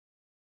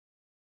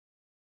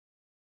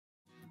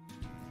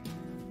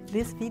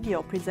This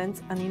video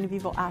presents an in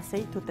vivo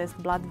assay to test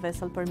blood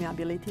vessel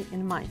permeability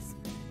in mice.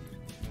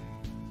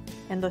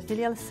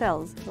 Endothelial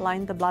cells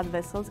line the blood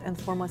vessels and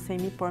form a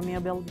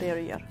semi-permeable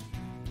barrier.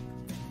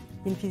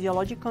 In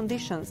physiologic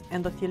conditions,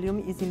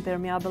 endothelium is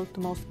impermeable to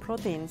most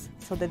proteins,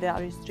 so that they are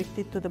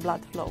restricted to the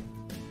blood flow.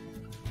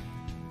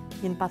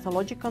 In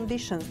pathologic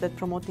conditions that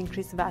promote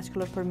increased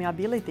vascular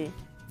permeability,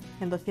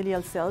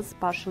 endothelial cells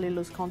partially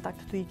lose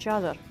contact to each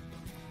other.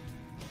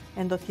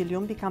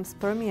 Endothelium becomes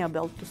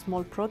permeable to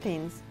small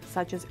proteins,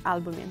 such as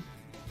albumin.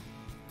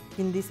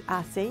 In this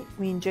assay,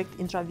 we inject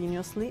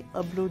intravenously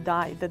a blue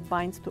dye that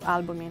binds to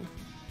albumin.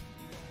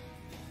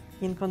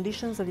 In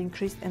conditions of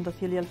increased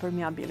endothelial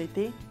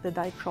permeability, the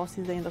dye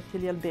crosses the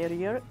endothelial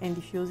barrier and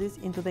diffuses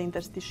into the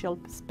interstitial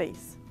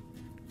space.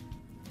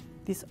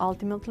 This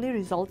ultimately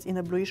results in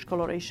a bluish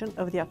coloration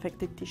of the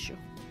affected tissue.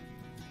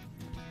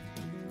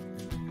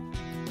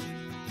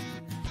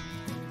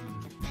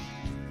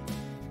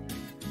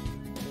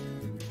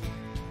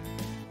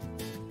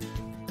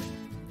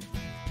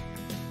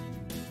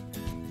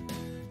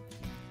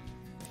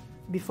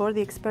 Before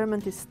the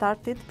experiment is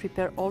started,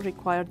 prepare all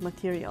required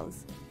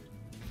materials.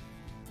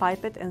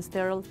 Pipette and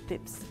sterile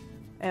tips,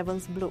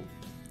 Evans blue,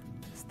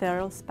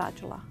 sterile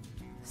spatula,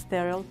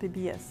 sterile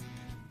PBS,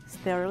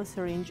 sterile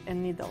syringe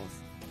and needles,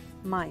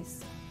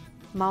 mice,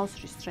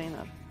 mouse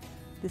restrainer,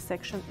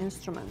 dissection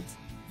instruments,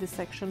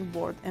 dissection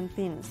board and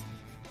pins.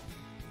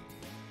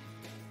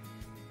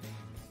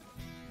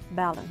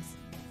 Balance,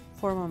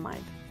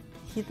 formamide,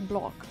 heat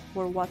block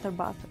or water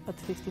bath at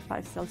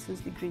 55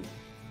 Celsius degree.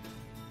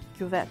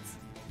 Cuvettes,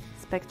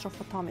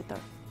 spectrophotometer.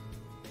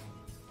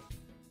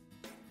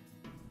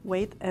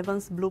 Weight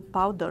Evans blue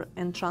powder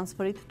and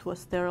transfer it to a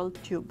sterile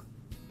tube.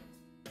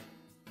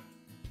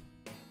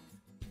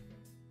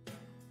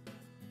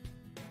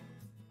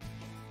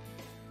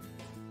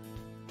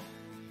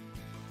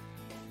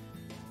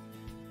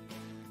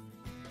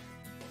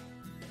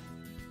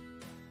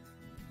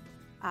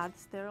 Add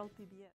sterile PBS.